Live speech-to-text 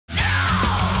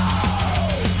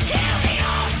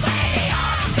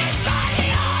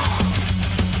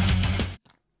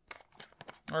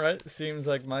Alright, seems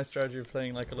like my strategy of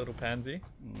playing like a little pansy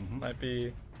might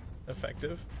be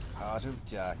effective. Heart of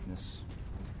Darkness.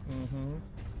 Mm-hmm.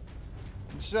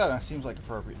 So that seems like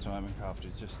appropriate timing after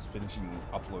just finishing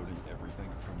uploading everything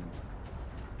from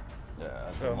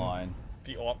the line.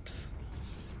 The ops.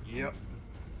 Yep.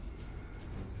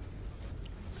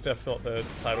 Steph thought the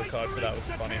title card for that was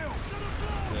funny.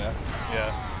 Yeah.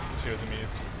 Yeah, she was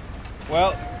amused.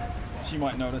 Well, she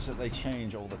might notice that they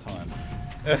change all the time.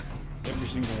 Every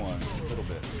single one, a little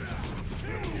bit.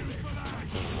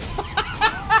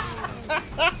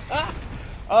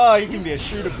 Oh, you can be a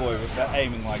shooter boy with that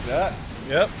aiming like that.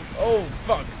 Yep. Oh,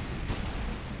 fuck.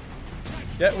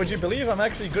 Yeah, would you believe I'm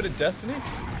actually good at Destiny?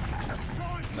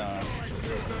 No. I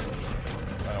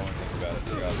don't want to think about it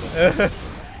regardless.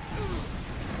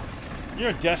 You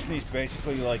know, Destiny's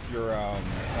basically like your,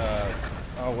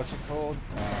 oh, what's it called?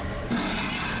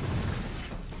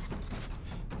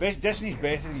 Destiny's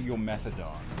basically your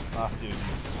methadone after you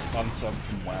unsub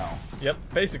from WoW. Yep,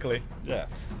 basically. Yeah.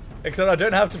 Except I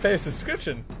don't have to pay a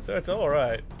subscription, so it's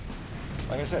alright.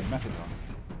 Like I said, methadone.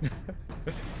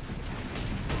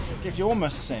 Gives you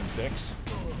almost the same fix.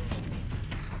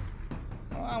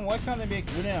 Oh, why can't there be a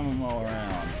good MMO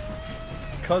around?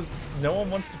 Because no one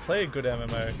wants to play a good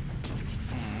MMO.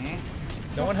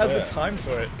 No one has the time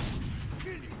for it.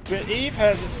 But Eve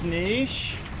has its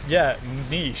niche. Yeah,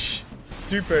 niche.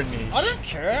 Super niche. I don't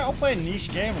care. I'll play a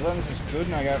niche game as long as it's good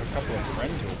and I have a couple of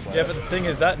friends who'll play. Yeah, but the thing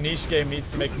is that niche game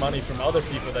needs to make money from other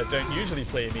people that don't usually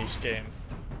play niche games.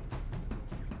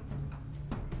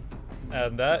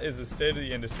 And that is the state of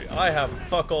the industry. I have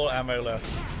fuck all ammo left.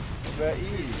 About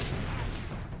Eve.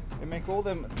 They make all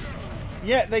them...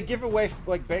 Yeah, they give away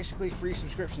like basically free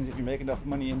subscriptions if you make enough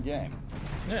money in game.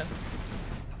 Yeah.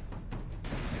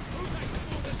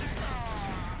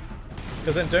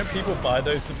 Because then don't people buy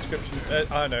those subscriptions? I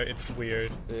don't know, it's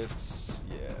weird. It's...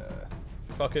 yeah.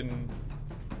 Fucking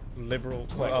liberal,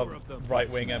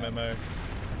 right-wing MMO.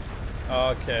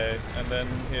 Okay, and then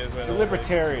here's where... It's a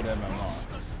libertarian MMO.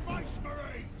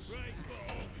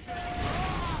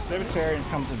 Libertarian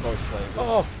comes in both flavors.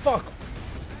 Oh, fuck!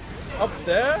 Up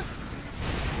there?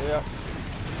 Yeah.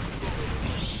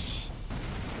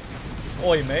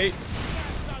 Oi, mate.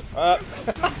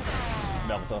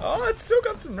 Melter. Oh, it's still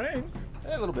got some rain.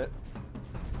 Yeah, a little bit.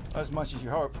 Not as much as you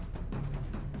hope.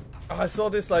 Oh, I saw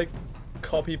this, like,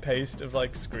 copy-paste of,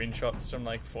 like, screenshots from,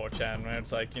 like, 4chan, where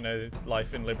it's like, you know,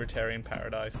 life in libertarian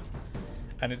paradise.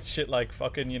 And it's shit like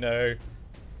fucking, you know,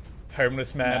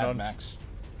 homeless man Mad on... Max.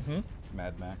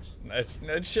 Mad Max. It's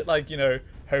shit like, you know,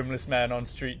 homeless man on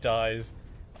street dies.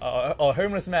 Or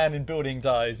homeless man in building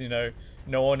dies, you know.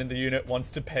 No one in the unit wants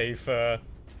to pay to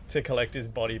collect his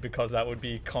body because that would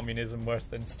be communism worse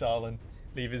than Stalin.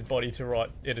 Leave his body to rot.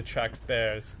 It attracts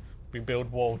bears. We build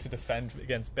wall to defend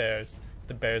against bears.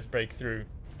 The bears break through.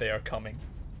 They are coming.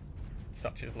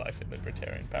 Such is life in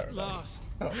libertarian paradise.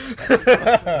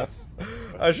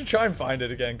 I should try and find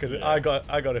it again because I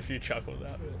got a few chuckles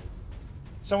out of it.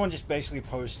 Someone just basically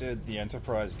posted the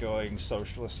Enterprise going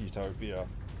socialist utopia,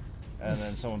 and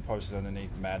then someone posted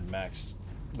underneath Mad Max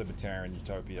libertarian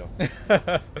utopia.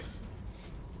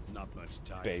 Not much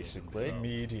time. Basically.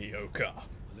 Mediocre.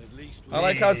 I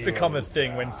like how it's become a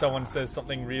thing when someone says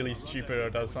something really stupid or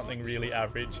does something really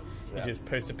average. You just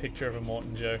post a picture of a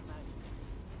Morton Joe.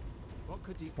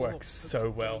 Works so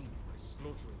well.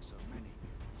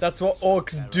 That's what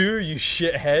orcs do, you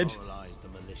shithead.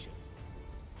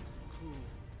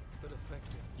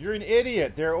 You're an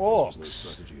idiot. They're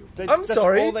orcs. I'm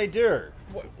sorry. That's all they do.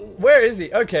 Where is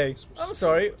he? Okay, I'm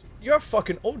sorry. You're a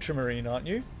fucking ultramarine, aren't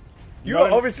you? You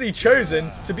are obviously chosen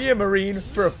to be a marine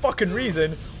for a fucking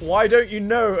reason. Why don't you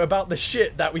know about the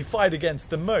shit that we fight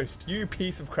against the most? You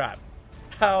piece of crap.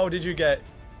 How did you get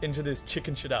into this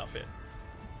chicken shit outfit?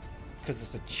 Because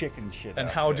it's a chicken shit And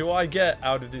outfit. how do I get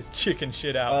out of this chicken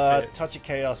shit outfit? Touch a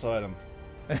chaos item.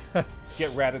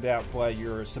 Get ratted out by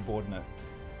your subordinate.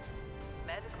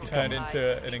 Turn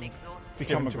into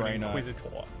Become a an Grey Knight. inquisitor.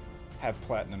 Have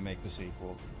Platinum make the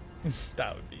sequel.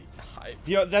 That would be hype.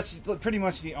 Yeah, that's pretty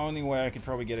much the only way I could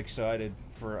probably get excited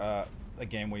for a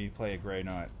game where you play a Grey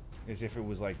Knight, is if it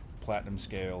was like Platinum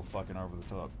scale, fucking over the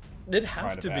top. It'd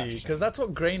have to be, because that's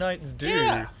what Grey Knights do.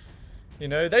 Yeah. You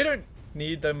know, they don't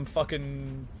need them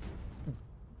fucking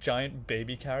giant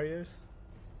baby carriers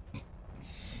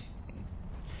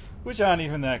Which aren't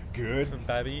even that good. for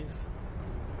babbies.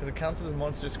 Because it counts as a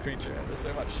monstrous creature, and there's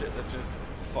so much shit that just...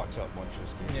 Fucks up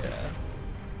monstrous games. Yeah.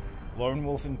 Lone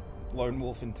Wolf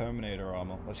in Terminator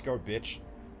armor. Let's go, bitch.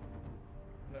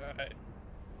 Alright.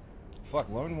 Fuck,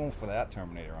 Lone Wolf for that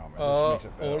Terminator armor. Oh, This makes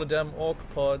it better. all of them orc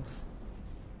pods.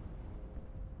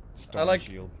 Stone I like-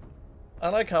 shield. I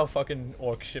like how fucking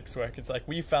orc ships work. It's like,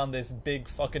 we found this big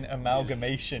fucking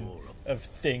amalgamation of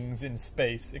things in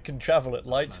space. It can travel at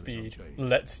light speed.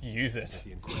 Let's use it.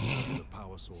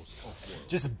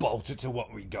 Just bolt it to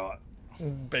what we got.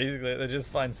 Basically, they just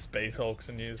find space hulks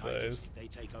and use those.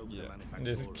 And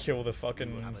just kill the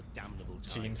fucking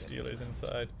gene stealers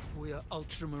inside. We are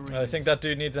ultramarines. I think that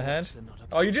dude needs a hand.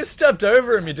 Oh, you just stepped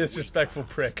over him, you disrespectful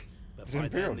prick. He's an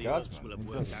Imperial Guardsman. It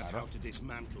doesn't matter. how to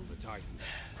dismantle the Titans.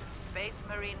 Space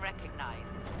Marine recognized.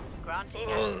 Granting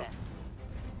access.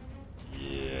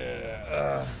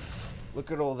 Yeah.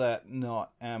 Look at all that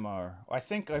not ammo. I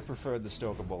think I preferred the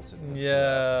Stalker Bolton.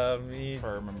 Yeah, me. If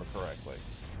I remember correctly.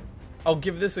 I'll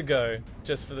give this a go,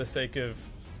 just for the sake of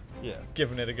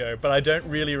giving it a go. But I don't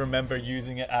really remember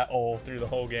using it at all through the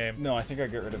whole game. No, I think I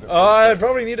get rid of it. Oh, I'd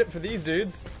probably need it for these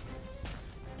dudes.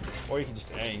 Or you can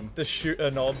just aim. The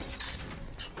shooter knobs.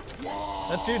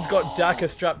 That dude's got Daka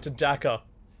strapped to Daka.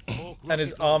 And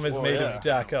his arm is made of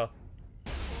Daka.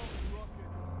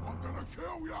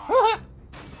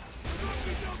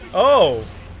 Oh!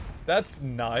 That's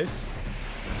nice.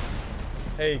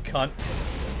 Hey, cunt.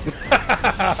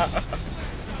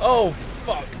 Oh,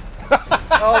 fuck.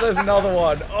 Oh, there's another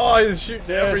one. Oh, he's shooting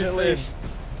There's everything. at least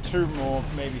 2 more,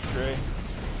 maybe 3.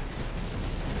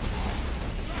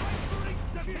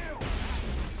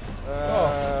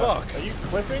 Oh, fuck. Are you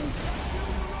clipping?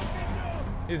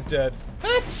 He's dead.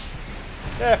 What?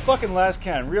 Yeah, fucking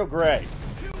Lascan, real great.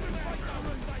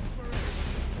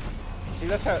 See,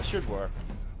 that's how it should work.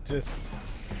 Just...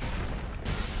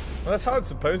 Well, that's how it's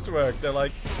supposed to work. They're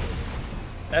like...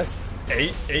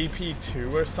 S8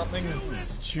 AP2 or something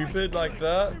stupid like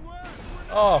that.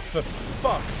 Oh, for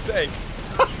fuck's sake.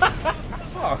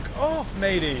 Fuck off,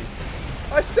 matey.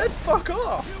 I said fuck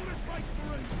off.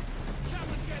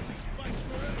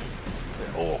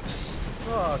 Orcs.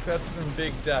 Fuck, that's some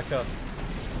big Daka.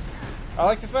 I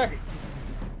like the fact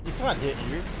you can't hit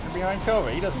you. You're behind cover.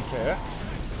 He doesn't care.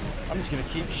 I'm just gonna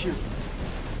keep shooting.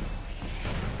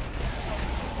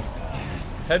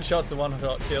 Headshot's a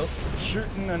one-shot kill.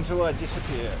 Shooting until I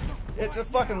disappear. It's a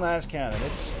fucking las cannon.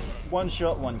 It's 1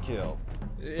 shot, 1 kill.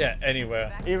 Yeah,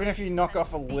 anywhere. Even if you knock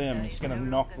off a limb, it's gonna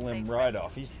knock the limb right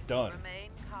off. He's done.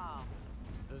 Remain calm.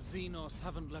 The Xenos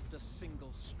haven't left a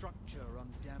single structure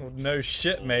undamaged. Well, no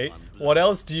shit, mate. What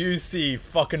else do you see,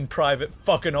 fucking private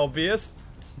fucking obvious?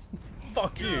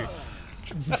 Fuck you.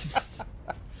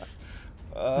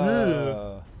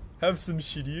 Have some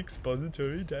shitty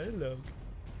expository dialogue.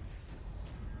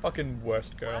 Fucking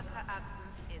worst girl. Worker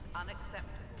absence is unacceptable.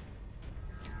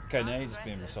 Okay, now you're just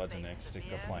being misogynistic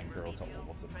of playing girl to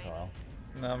all of them, Kyle.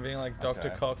 No, I'm being like Dr.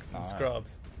 Okay. Cox and Alright.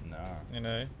 Scrubs. No. You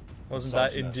know? Wasn't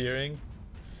that Misogynist. endearing?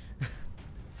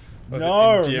 Was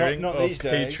No, it endearing not or these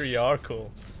days.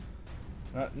 patriarchal?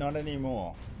 Not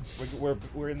anymore.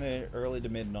 We're in the early to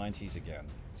mid 90s again,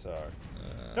 so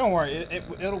don't worry.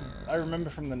 It'll. I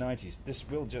remember from the 90s. This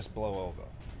will just blow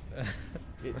over.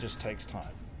 It just takes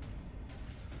time.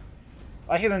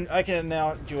 I can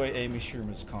now enjoy Amy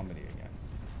Schumer's comedy again.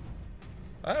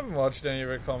 I haven't watched any of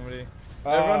her comedy.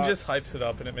 Everyone just hypes it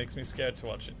up and it makes me scared to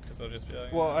watch it because I'll just be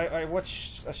like... Well, I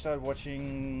started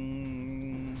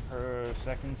watching her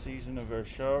 2nd season of her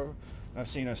show. I've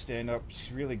seen her stand up.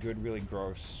 She's really good, really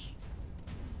gross.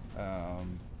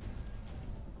 And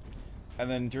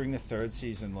then during the 3rd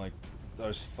season, like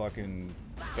those fucking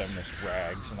feminist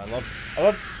rags, and I love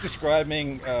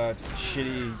describing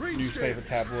shitty newspaper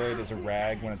tabloid as a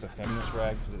rag when it's a feminist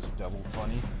rag because it's double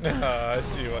funny. I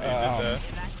see what you did there.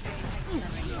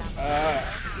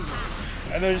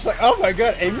 And they're just like, oh my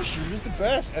god, Amy Schumer's the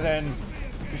best. And then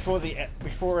before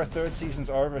her 3rd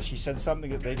season's over, she said something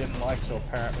that they didn't like, so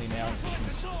apparently now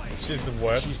She's the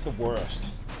worst. she's the worst.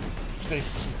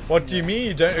 What do you mean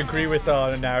you don't agree with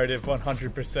our narrative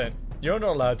 100%? You're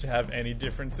not allowed to have any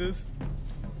differences.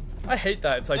 I hate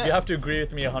that. It's like, you have to agree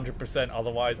with me 100%,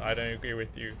 otherwise I don't agree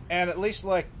with you. And at least,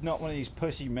 like, not one of these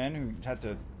pussy men who had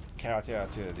to kowtow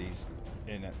to these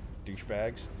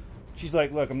douchebags. She's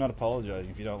like, look, I'm not apologizing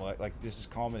if you don't like, this is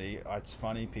comedy. It's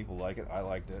funny. People like it. I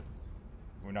liked it.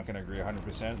 We're not going to agree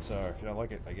 100%, so if you don't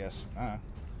like it, I guess,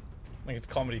 Like, it's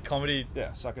comedy. Comedy,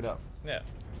 yeah, suck it up. yeah.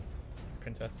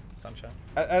 Princess, sunshine.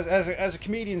 As a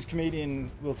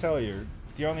comedian will tell you,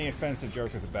 the only offensive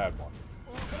joke is a bad one.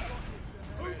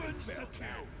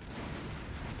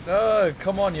 Oh,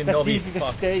 come on, you That's naughty easy to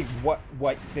fuck. say,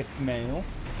 white 5th male.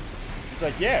 It's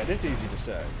like, yeah, it is easy to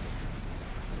say.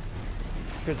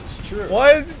 Because it's true.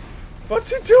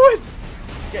 What's he doing?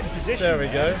 It's getting position. There we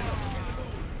man. go.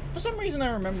 For some reason,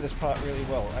 I remember this part really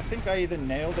well. I think I either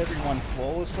nailed everyone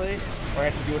flawlessly, or I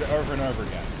had to do it over and over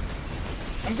again.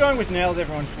 I'm going with nailed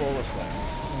everyone flawlessly.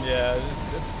 Yeah.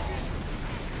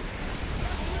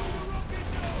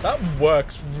 That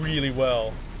works really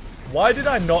well. Why did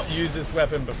I not use this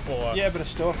weapon before? Yeah, but a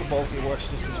Stalker Bolter works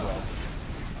just as well.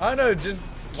 I know, just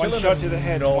One killing shot a to the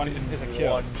head knob one in is a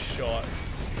kill. one shot.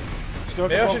 Stalker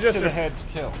Maybe I should Bolter just to the head's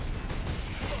kill.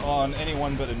 On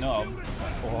anyone but a knob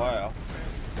or higher.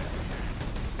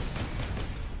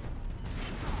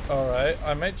 Alright,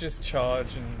 I might just charge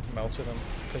and melt them,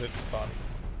 because it's fun.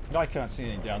 I can't see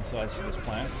any downsides to this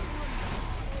plan.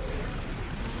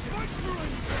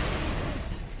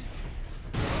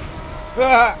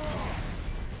 Ah!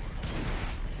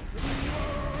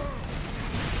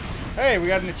 Hey, we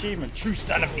got an achievement. True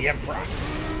son of the Emperor.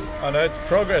 I know, it's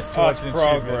progress towards it's an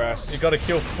achievement. progress. You gotta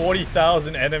kill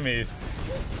 40,000 enemies.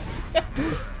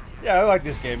 Yeah, I like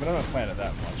this game, but I don't plan it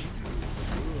that much.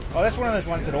 Oh, that's one of those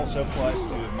ones that also applies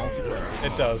to multiplayer.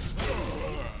 It does.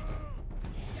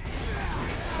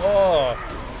 Oh.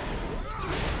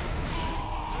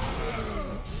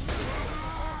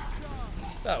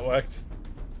 That worked.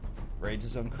 Rage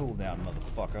is on cooldown,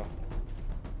 motherfucker.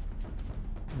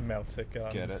 Melter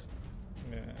guns. Get it?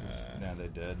 Yeah. Now they're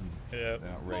dead. Yeah. They're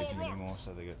not raging anymore,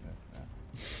 so they get.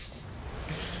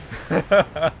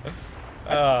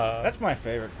 That's my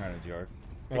favorite kind of joke.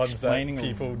 Ones Explaining that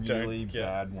people a really don't get.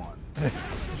 bad one.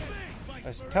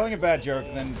 Telling a bad joke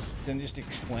and then just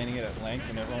explaining it at length,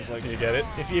 and everyone's like, Do you get it?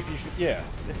 If you yeah.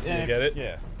 Do you get it?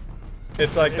 Yeah.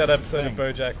 It's like that It's the episode of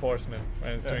thing. BoJack Horseman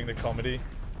when he's Yeah. doing the comedy,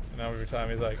 and every time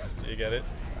he's like, "Do you get it?"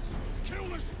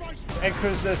 And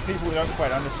because there's people who don't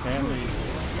quite understand the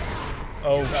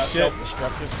Oh shit!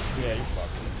 self-destructive. Yeah, you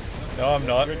fucked. No, I'm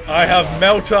not. You're- I have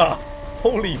Melter.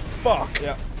 Holy fuck!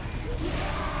 Yeah.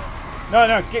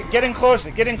 No, get in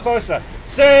closer. Get in closer.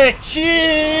 Say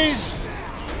cheese.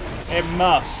 It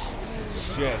must.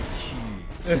 Say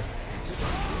cheese.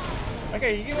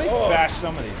 Okay, you can at least Oh. bash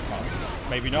some of these cons.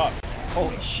 Maybe not.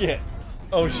 Holy shit.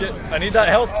 Oh shit! I need that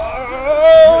health.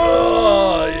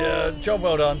 Oh! Oh yeah, job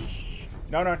well done.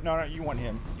 No. You want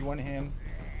him. You want him.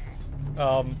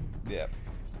 Yeah.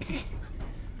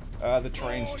 The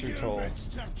train's too tall.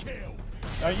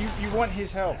 No, you want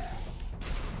his health.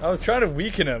 I was trying to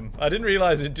weaken him. I didn't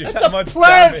realize it'd do It's that a much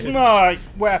plasma damage.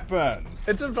 weapon.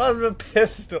 It's a plasma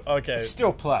pistol. Okay. It's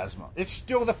still plasma. It's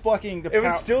still the fucking. It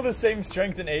was still the same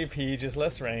strength and AP, just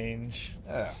less range.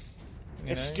 Yeah.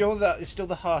 You It's know? still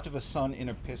the heart of a sun in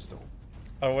a pistol.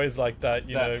 I always liked that,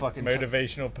 That know, fucking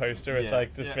motivational poster with Yeah,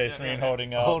 like the yeah, Space yeah, Marine yeah.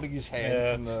 holding up, Holding his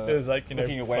hand from the- It was like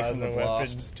looking away from the plasma blast.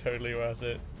 weapons, totally worth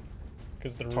it,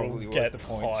 because the Totally room worth gets the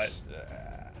hot. points.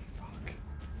 Fuck.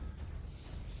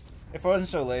 If I wasn't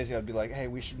so lazy, I'd be like, hey,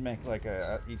 we should make like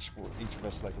each of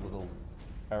us like a little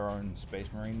our own Space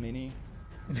Marine mini,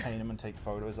 paint them and take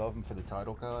photos of them for the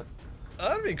title card.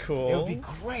 That'd be cool. It would be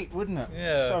great, wouldn't it?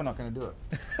 Yeah. So not going to do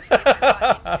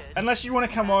it. Unless you want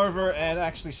to come over and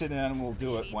actually sit down and we'll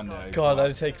do it one day. God,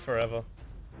 that'd take forever.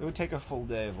 It would take a full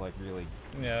day of like really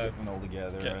Yeah. getting it all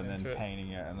together Getting and then into it.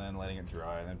 painting it and then letting it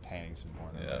dry and then painting some more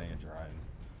and then Yeah. letting it dry.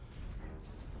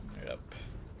 Yep.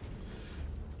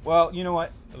 Well, you know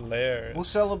what? Layers. We'll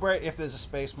celebrate if there's a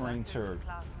Space Marine tour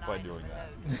by doing that.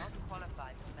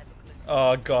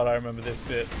 Oh god, I remember this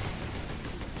bit.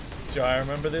 Do I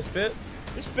remember this bit?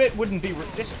 This bit wouldn't be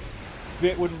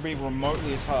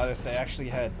remotely as hard if they actually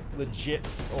had legit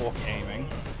orc aiming.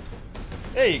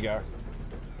 There you go.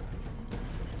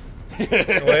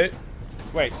 Wait.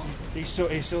 Wait, he saw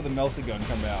the melter gun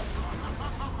come out.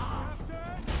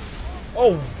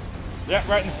 Oh! Yeah,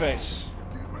 right in the face.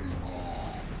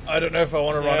 I don't know if I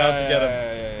want to run out to get him.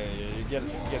 Yeah. You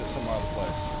get it some other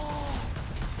place.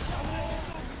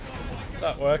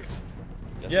 That worked.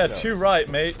 Yes, Yeah, it does. too right,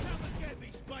 mate.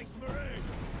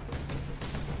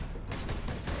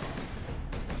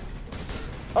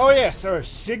 Oh yeah, so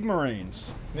Sigmarines.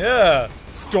 Yeah,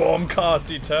 Stormcast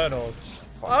Eternals.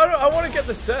 I want to get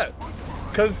the set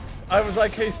because I was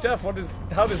like, "Hey Steph,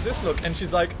 how does this look?" And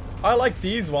she's like, "I like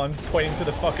these ones," pointing to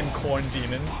the fucking corn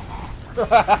demons.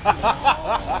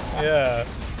 Yeah,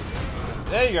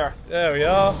 There you go. there we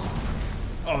are.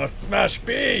 Oh, smash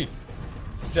B.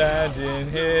 Standing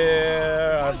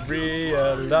here, I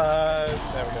realize.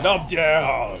 There we go. Knob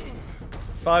down.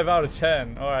 5 out of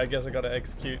 10. All right, I guess I gotta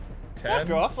execute 10.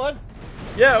 Fuck off!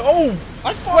 Yeah. Oh,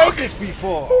 I've played this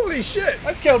before. holy shit!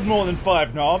 I've killed more than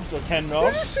 5 knobs or 10 Did you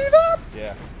knobs. see that?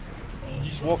 Yeah. You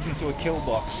just walked into a kill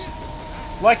box.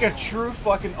 Like a true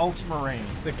fucking Ultramarine.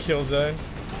 The kill zone.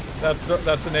 That's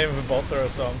the name of a bolt thrower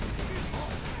song.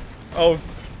 Oh.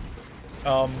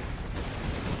 Oh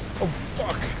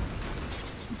fuck.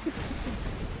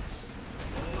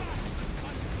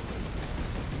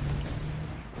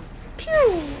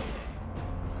 Pew.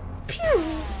 Pew.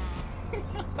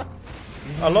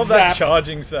 I love that Zap.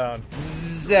 charging sound.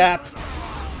 Zap.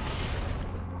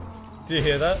 Do you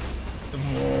hear that?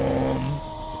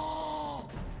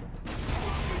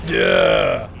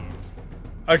 Yeah.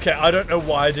 Okay, I don't know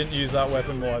why I didn't use that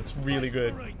weapon more. It's really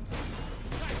good. You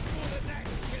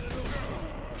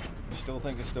still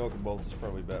think a Stalker Bolt is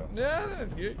probably better? Yeah,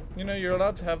 you know, you're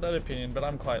allowed to have that opinion, but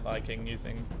I'm quite liking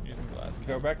using glass.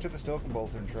 Go back to the Stalker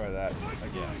Bolt and try that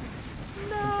again.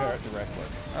 Compare it directly.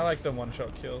 I like the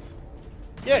one-shot kills.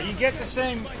 Yeah, you get the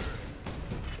same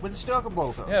with the Stalker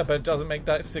Bolter. Yeah, but it doesn't make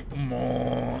that sick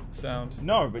sound.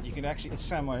 No, but you can actually, it's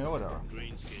semi-auto.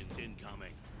 Greenskins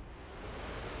incoming.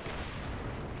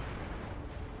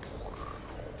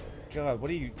 God, what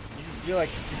are you? You're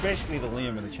basically the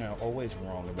Liam in the channel, always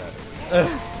wrong about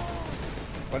it.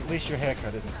 But at least your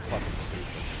haircut isn't fucking stupid.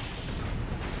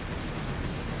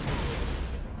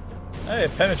 Hey,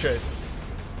 it penetrates.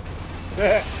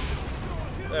 There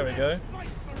we go.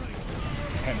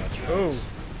 Penetrates. Ooh.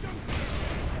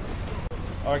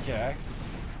 Okay.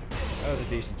 That was a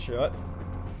decent shot.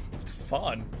 It's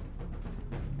fun.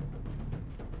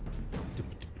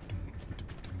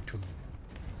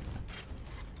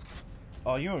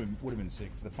 Oh, you know what would have been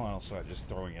sick for the final sight, just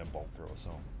throwing a bolt through or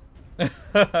something.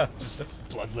 Just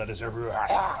bloodletters everywhere.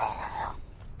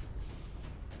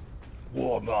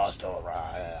 War Master.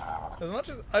 As much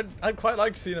as I'd quite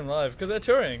like to see them live because they're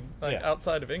touring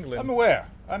outside of England. I'm aware.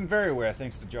 I'm very aware,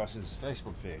 thanks to Josh's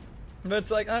Facebook feed. But it's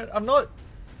like I'm not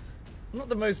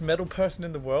the most metal person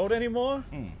in the world anymore.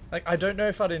 Like I don't know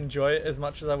if I'd enjoy it as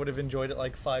much as I would have enjoyed it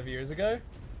like 5 years ago.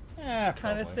 Yeah,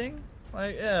 kind of thing.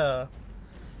 Like yeah.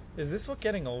 Is this what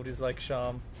getting old is like,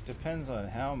 Syam? Depends on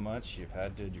how much you've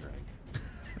had to drink.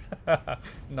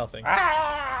 Nothing.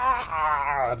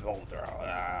 Yeah,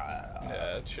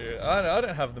 true. I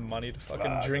don't have the money to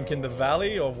fucking drink in the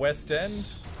Valley or West End.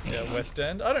 Yeah, West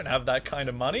End. I don't have that kind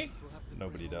of money.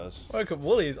 Nobody does. Work at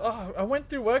Woolies. Oh, I went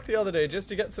through work the other day just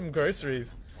to get some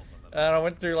groceries. And I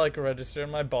went through like a register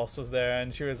and my boss was there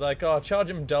and she was like, oh, charge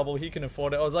him double, he can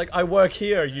afford it. I was like, I work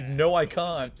here, you know I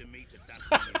can't.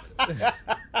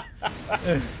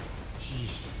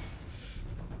 Jeez.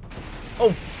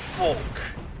 Oh, fuck.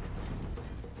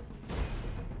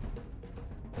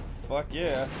 Fuck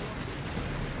yeah.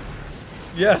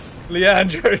 Yes,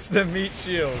 Leandros the meat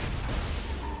shield.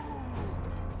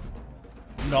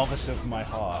 Novice of my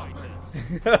heart.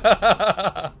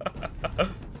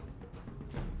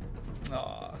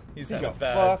 Aw, he's He had a got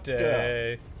bad fucked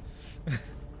day.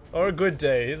 Or a good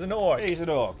day. He's an orc. He's an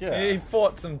orc, yeah. He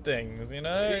fought some things, you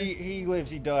know? He lives,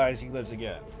 he dies, he lives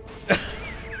again.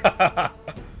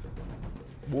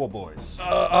 War boys.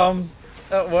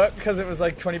 At work, because it was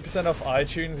like 20% off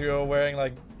iTunes, we were wearing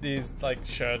like these like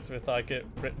shirts with like it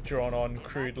drawn on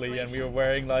crudely, and we were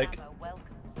wearing like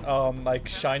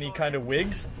shiny kind of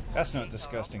wigs. That's not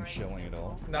disgusting shilling at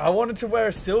all. No, I wanted to wear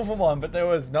a silver one, but there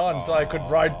was none, so I could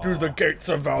ride through the gates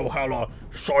of Valhalla,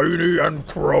 shiny and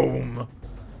chrome.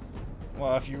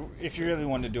 Well, if you really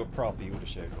wanted to do it properly, you would have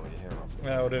shaved all your hair off.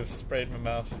 Yeah, I would have sprayed my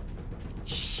mouth.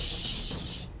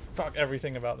 Fuck,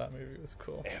 everything about that movie was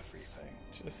cool. Everything.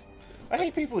 Just... I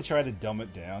hate people who try to dumb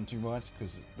it down too much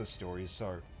because the story is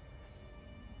so...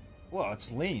 Well,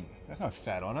 it's lean. There's no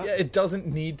fat on it. Yeah, it doesn't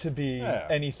need to be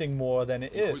anything more than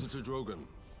it is.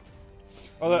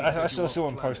 Although I saw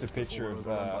someone post a picture of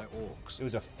it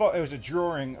was a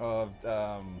drawing of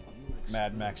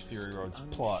Mad Max Fury Road's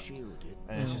plot,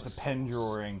 and it's just a pen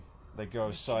drawing that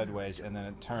goes sideways and then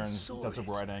it turns, does a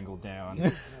right angle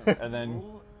down, and then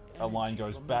a line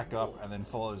goes back up and then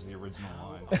follows the original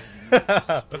line.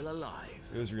 Still alive.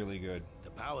 It was really good.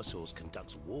 The power source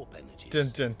conducts warp energies. Dun,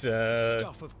 dun, dun.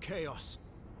 Stuff of chaos.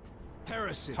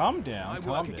 Heresy. Calm down. My Calm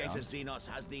work down. against Xenos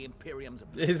has the Imperium's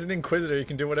He's an Inquisitor. He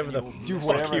can do whatever the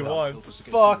fuck he wants.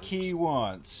 Fuck he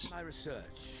wants. My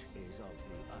research is of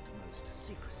the utmost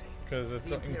secrecy. Because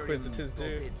that's what Inquisitors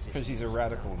do. Because he's a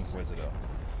radical Inquisitor.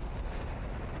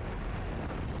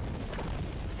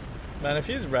 Man, if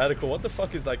he's radical, what the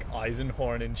fuck is like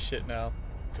Eisenhorn and shit now?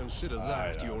 Consider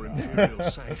that your imperial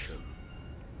sanction.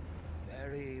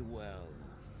 Very well.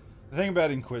 The thing about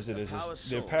Inquisitors is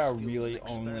their power really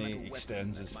only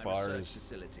extends as far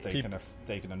as they can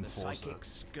enforce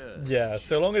it. Yeah,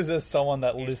 so long as there's someone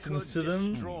that listens to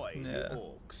them. Yeah.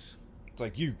 It's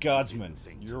like, you guardsmen,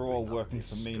 you're all working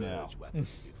for me now.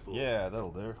 Yeah,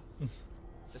 that'll do.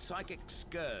 The psychic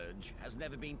scourge has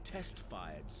never been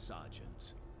test-fired,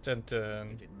 Sergeant. Dun,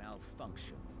 dun. If it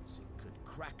malfunctions, it could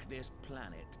crack this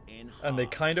planet in half. And they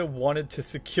kind of wanted to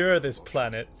secure this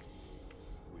planet.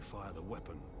 We fire the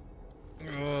weapon.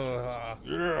 Ugh.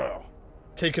 Yeah.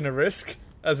 Taking a risk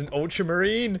as an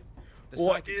ultramarine? The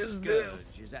What psychic is scourge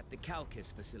this? is at the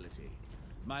Calkis facility.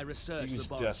 My research He was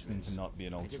laboratories. destined to not be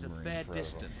an It is a Ultramarine fair forever.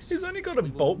 distance. He's only got a We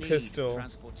will bolt need pistol.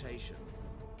 Transportation,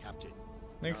 Captain.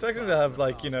 I expect him to have,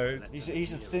 like, you know,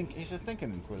 He's a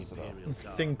thinking Inquisitor.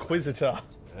 Thinquisitor.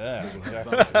 Yeah,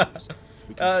 exactly.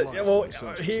 We can fly Yeah, to well, the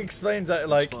search he zone. explains that, Let's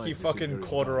like, find he this fucking Imperial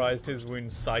cauterized Guard. his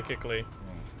wounds psychically.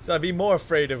 So I'd be more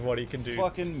afraid of what he can do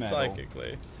Fucking metal.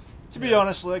 psychically. To be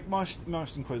honest, like most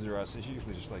Inquisitors, it's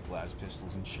usually just like las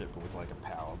pistols and shit, but with like a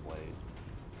power blade.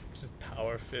 Just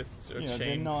power fists or You know,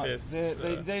 chain fists.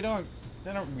 they don't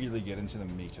really get into the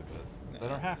meat of it. They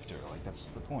don't have to. Like that's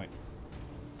the point.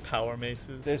 Power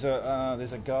maces. There's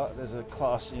a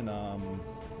class in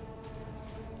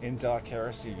Dark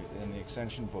Heresy in the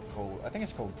Extension book called, I think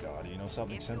it's called Guardian or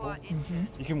something Into simple. our engine.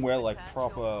 You can wear like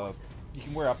proper, you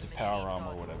can wear up to power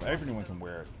armor or whatever. Everyone can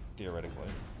wear it theoretically,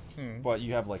 but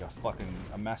you have like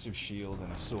a massive shield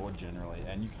and a sword generally,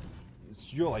 and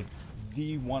you're like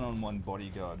the one-on-one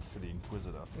bodyguard for the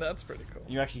Inquisitor. That's pretty cool.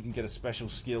 You actually can get a special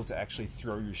skill to actually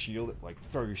throw your shield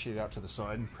out to the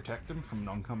side and protect them from an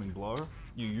oncoming blow.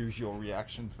 You use your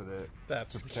reaction for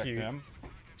That's to protect cute. them.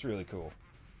 It's really cool.